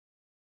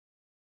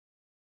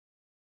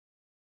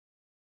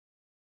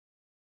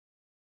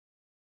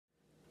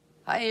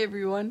Hi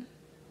everyone,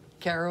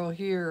 Carol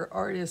here,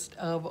 artist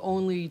of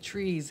Only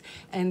Trees,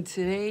 and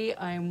today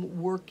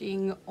I'm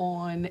working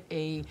on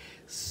a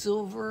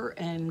silver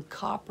and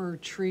copper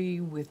tree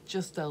with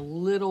just a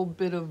little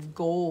bit of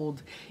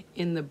gold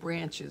in the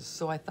branches.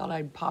 So I thought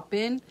I'd pop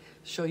in,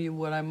 show you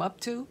what I'm up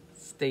to.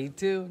 Stay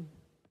tuned.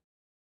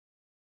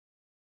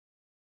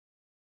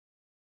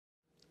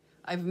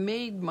 I've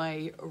made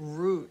my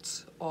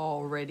roots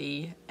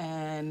already,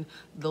 and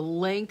the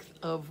length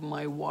of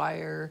my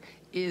wire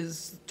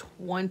is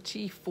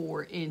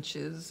 24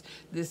 inches.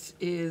 This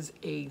is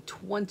a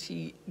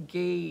 20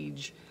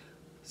 gauge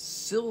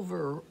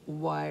silver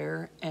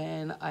wire,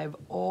 and I've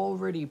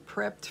already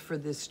prepped for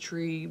this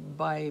tree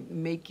by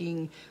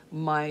making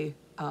my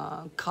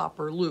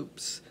copper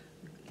loops.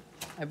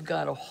 I've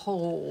got a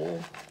whole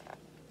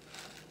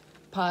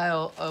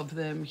pile of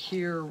them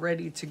here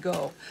ready to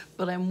go,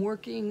 but I'm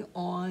working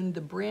on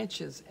the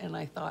branches, and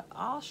I thought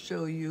I'll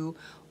show you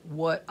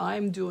what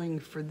I'm doing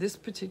for this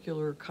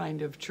particular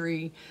kind of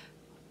tree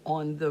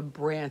on the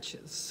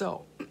branches.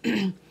 So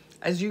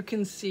as you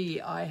can see,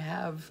 I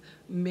have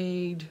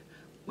made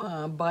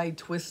by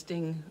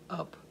twisting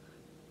up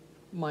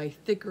my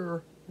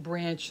thicker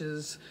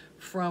branches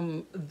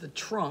from the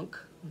trunk.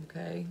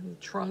 Okay, the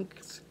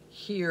trunk's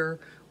here,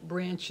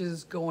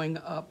 branches going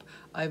up.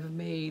 I've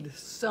made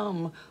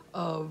some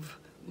of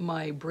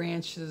my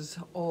branches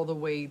all the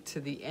way to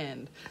the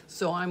end.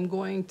 So I'm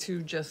going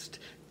to just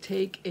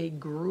take a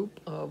group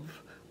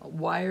of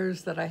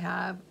wires that I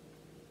have.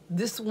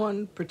 This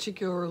one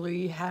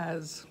particularly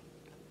has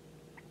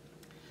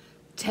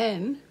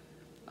 10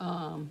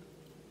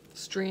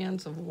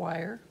 strands of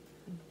wire.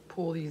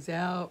 Pull these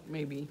out,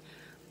 maybe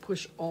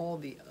push all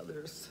the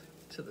others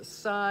to the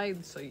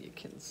side so you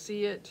can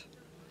see it.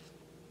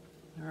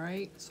 All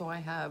right, so I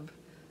have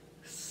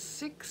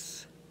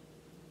 6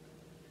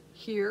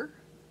 here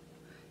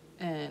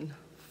and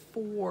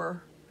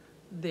 4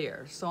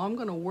 there. So I'm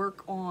going to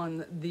work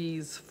on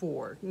these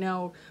 4.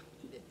 Now,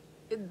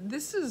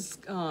 this is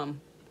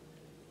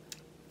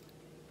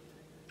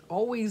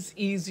always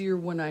easier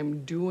when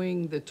I'm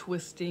doing the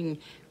twisting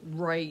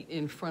right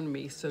in front of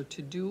me. So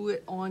to do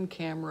it on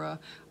camera,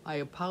 I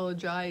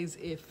apologize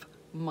if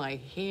my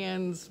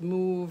hands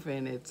move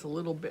and it's a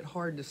little bit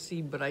hard to see,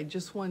 but I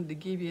just wanted to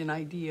give you an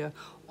idea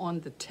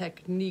on the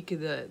technique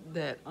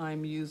that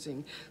I'm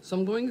using. So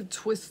I'm going to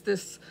twist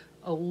this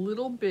a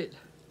little bit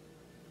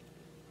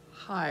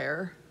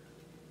higher,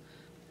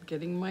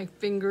 getting my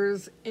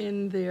fingers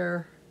in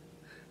there,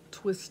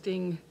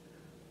 twisting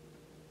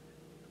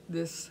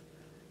this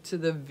to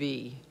the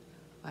V.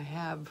 I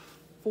have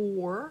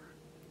 4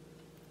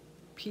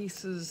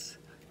 pieces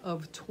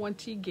of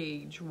 20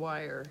 gauge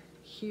wire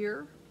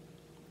here.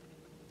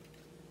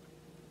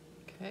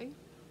 Okay,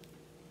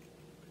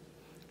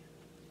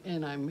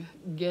 and I'm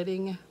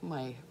getting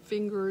my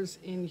fingers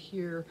in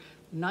here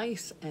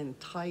nice and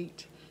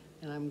tight,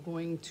 and I'm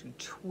going to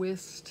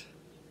twist,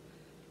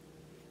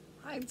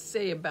 I'd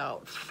say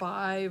about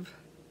 5,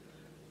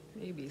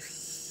 maybe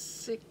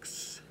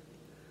 6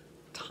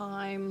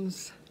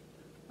 times.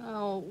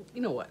 Oh,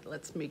 you know what,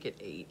 let's make it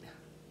 8.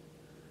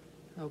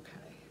 Okay.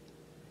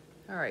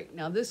 All right,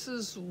 now this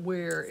is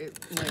where it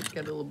might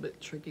get a little bit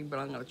tricky, but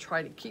I'm going to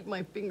try to keep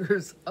my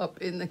fingers up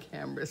in the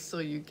camera so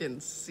you can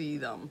see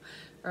them.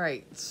 All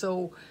right,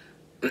 so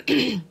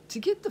to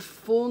get the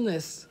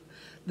fullness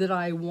that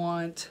I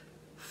want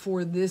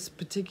for this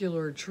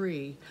particular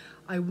tree,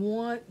 I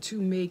want to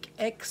make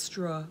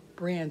extra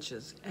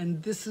branches,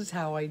 and this is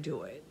how I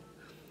do it.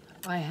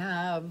 I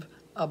have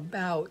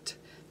about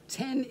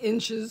 10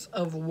 inches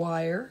of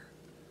wire,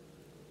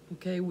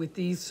 okay, with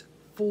these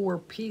 4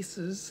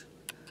 pieces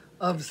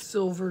of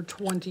silver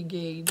 20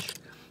 gauge,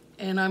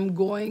 and I'm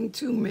going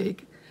to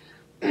make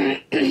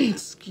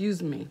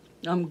excuse me,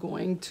 I'm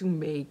going to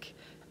make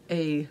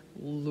a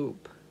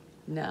loop.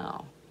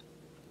 Now,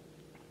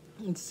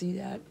 let's see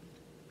that.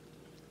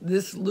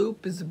 This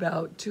loop is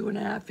about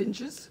 2.5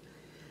 inches.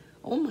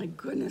 Oh my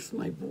goodness,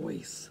 my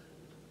voice.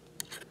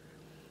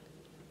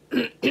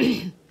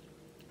 If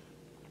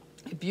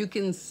you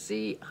can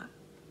see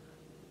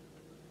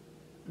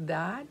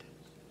that,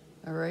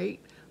 all right,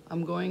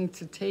 I'm going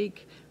to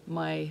take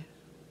my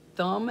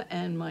thumb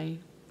and my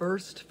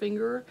first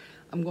finger,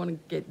 I'm going to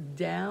get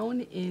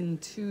down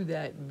into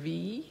that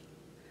V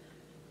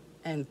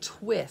and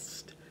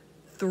twist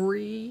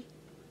 3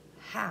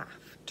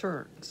 half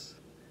turns.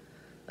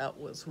 That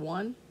was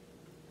 1,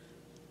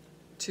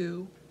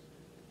 2,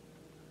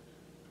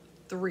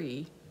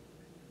 3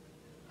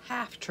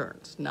 half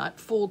turns, not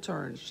full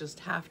turns, just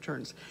half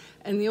turns.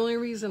 And the only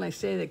reason I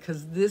say that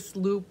because this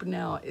loop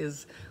now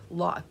is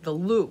locked. The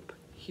loop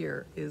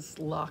here is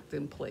locked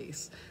in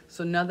place.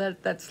 So now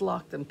that that's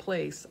locked in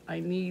place,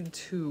 I need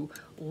to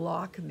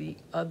lock the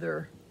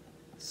other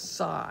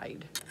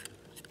side,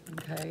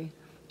 okay?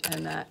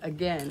 And that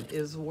again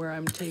is where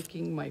I'm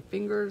taking my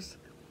fingers,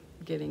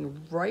 getting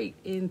right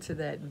into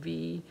that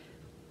V,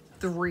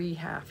 3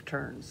 half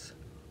turns.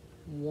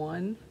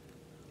 1,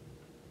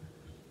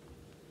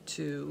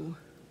 2,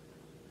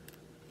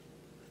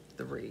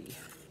 3.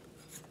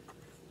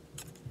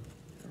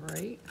 All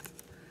right,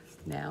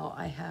 now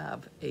I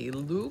have a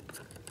loop,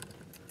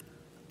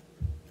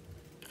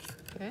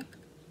 okay,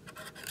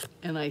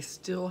 and I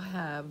still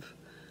have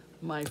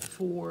my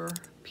 4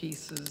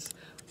 pieces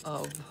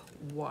of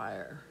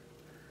wire.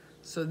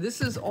 So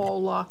this is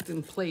all locked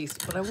in place,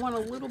 but I want a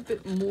little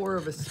bit more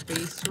of a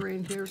spacer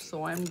in here,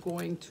 so I'm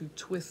going to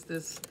twist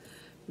this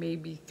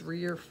maybe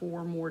 3 or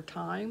 4 more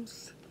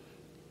times.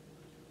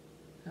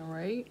 All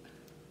right.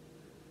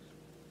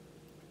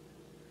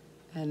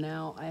 And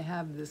now I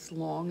have this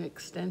long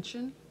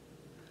extension.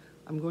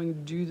 I'm going to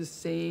do the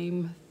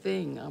same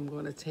thing. I'm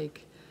going to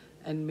take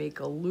and make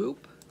a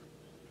loop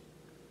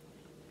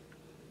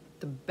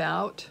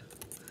about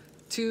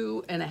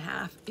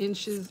 2.5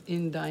 inches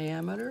in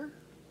diameter.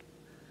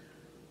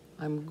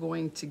 I'm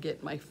going to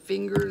get my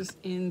fingers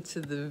into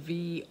the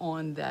V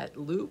on that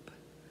loop.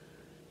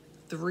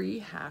 3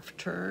 half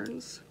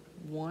turns.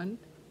 1,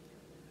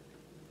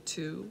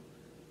 2,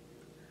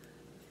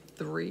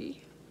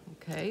 3.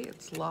 Okay,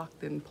 it's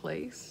locked in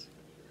place.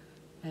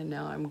 And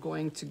now I'm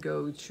going to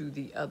go to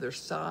the other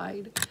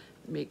side,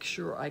 make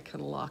sure I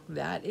can lock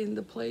that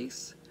into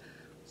place.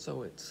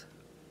 So it's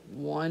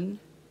 1,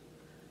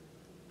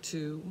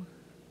 2,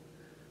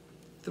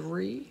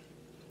 3,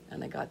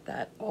 and I got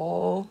that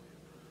all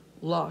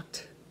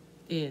locked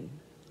in.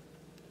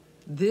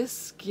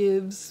 This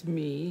gives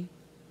me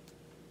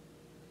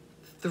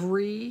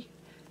 3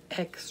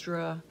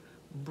 extra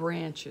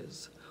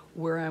branches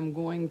where I'm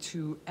going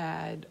to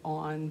add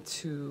on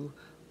to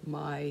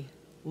my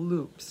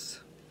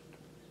loops.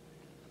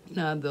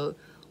 Now, the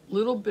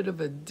little bit of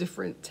a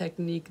different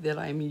technique that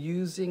I'm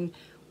using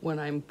when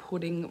I'm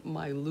putting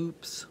my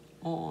loops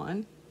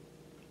on,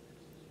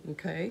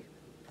 okay?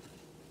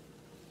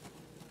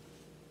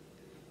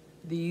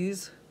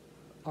 These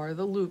are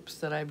the loops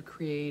that I've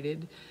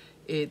created.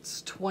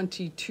 It's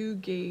 22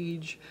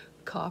 gauge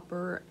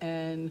copper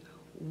and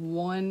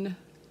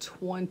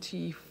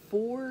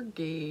 124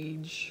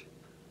 gauge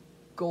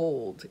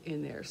gold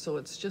in there. So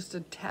it's just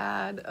a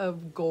tad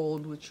of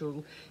gold, which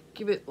will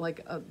give it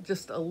like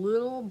just a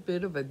little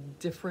bit of a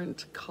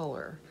different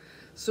color.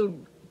 So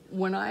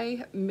when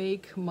I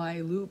make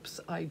my loops,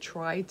 I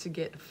try to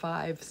get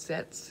 5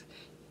 sets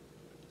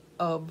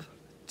of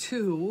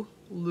 2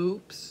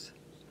 loops,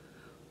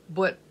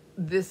 but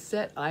this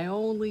set I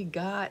only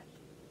got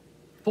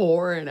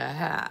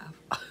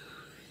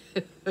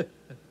 4.5.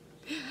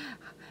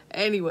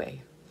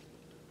 Anyway,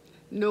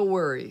 no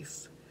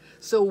worries.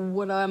 So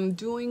what I'm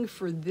doing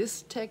for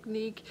this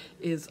technique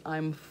is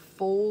I'm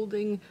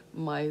folding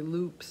my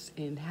loops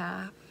in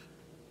half,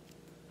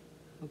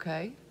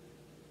 okay?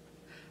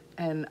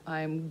 And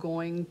I'm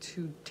going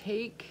to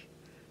take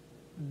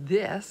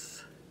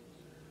this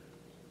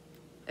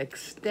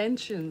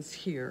extensions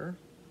here,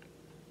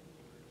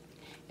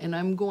 and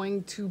I'm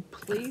going to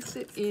place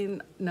it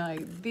in. Now,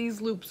 these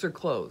loops are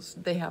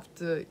closed. They have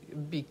to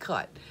be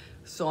cut.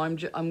 So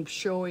I'm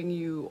showing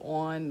you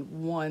on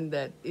one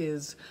that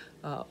is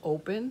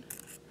open.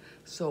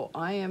 So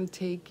I am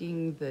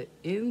taking the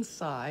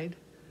inside,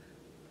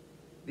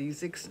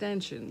 these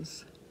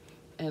extensions,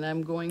 and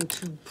I'm going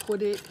to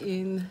put it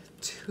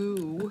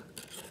into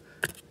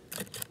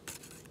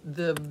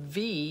the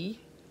V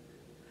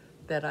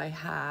that I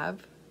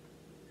have,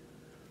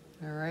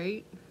 all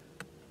right?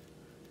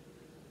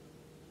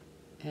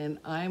 And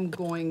I'm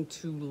going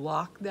to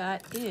lock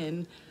that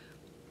in.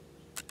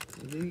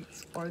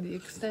 These are the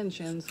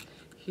extensions.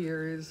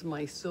 Here is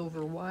my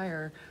silver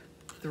wire.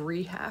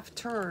 3 half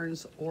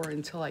turns, or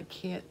until I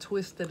can't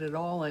twist it at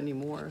all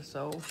anymore.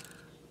 So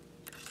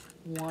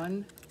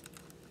 1,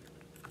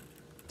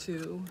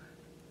 2,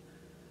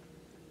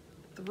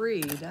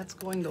 3. That's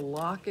going to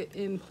lock it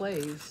in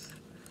place.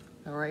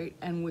 All right,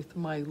 and with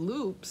my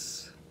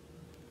loops,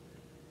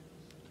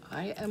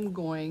 I am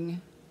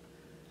going,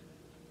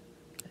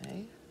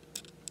 okay,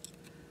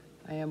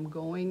 I am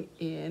going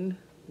in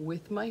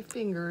with my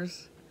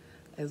fingers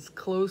as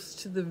close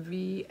to the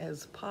V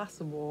as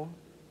possible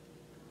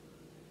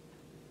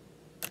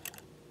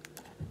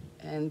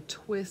and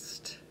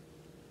twist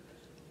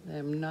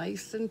them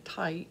nice and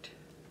tight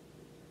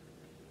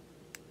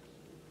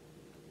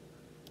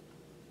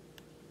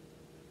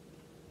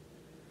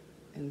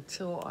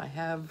until I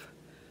have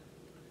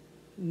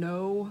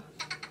no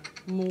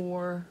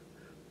more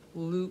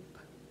loop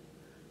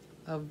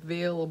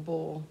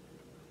available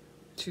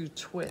to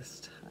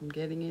twist. I'm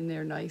getting in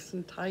there nice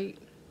and tight.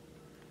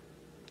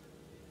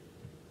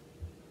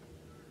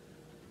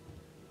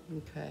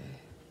 Okay.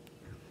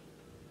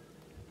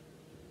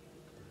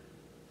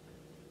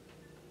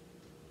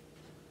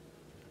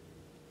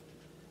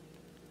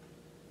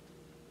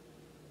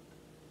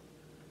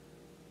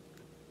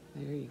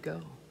 There you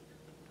go.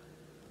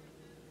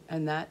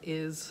 And that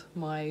is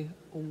my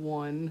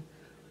one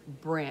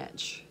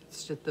branch.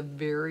 It's at the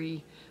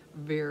very,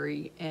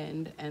 very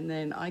end. And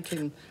then I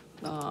can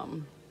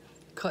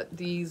cut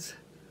these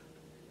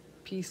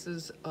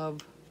pieces of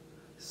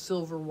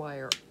silver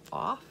wire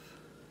off.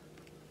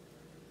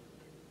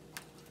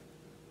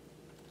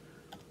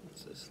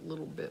 It's this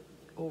little bit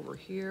over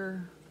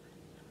here.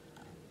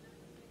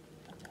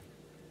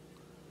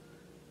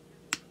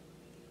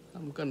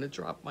 I'm gonna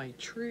drop my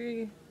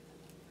tree.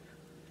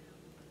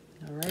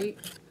 All right.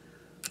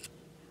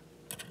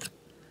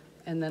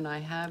 And then I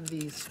have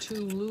these 2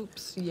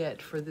 loops yet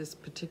for this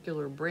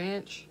particular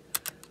branch.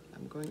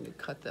 I'm going to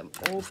cut them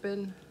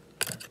open.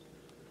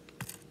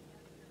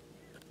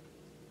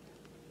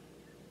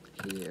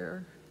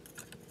 Here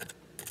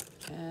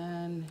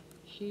and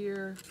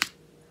here.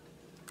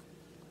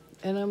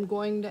 And I'm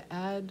going to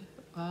add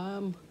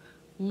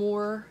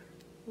more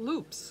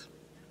loops.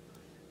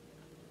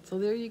 So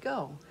there you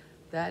go.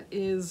 That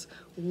is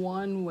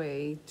one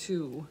way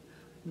to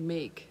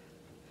make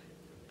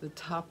the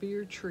top of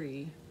your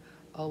tree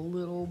a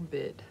little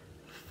bit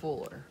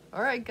fuller.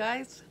 All right,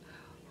 guys,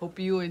 hope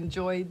you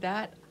enjoyed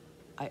that.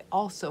 I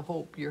also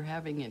hope you're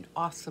having an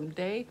awesome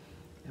day,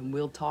 and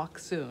we'll talk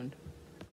soon.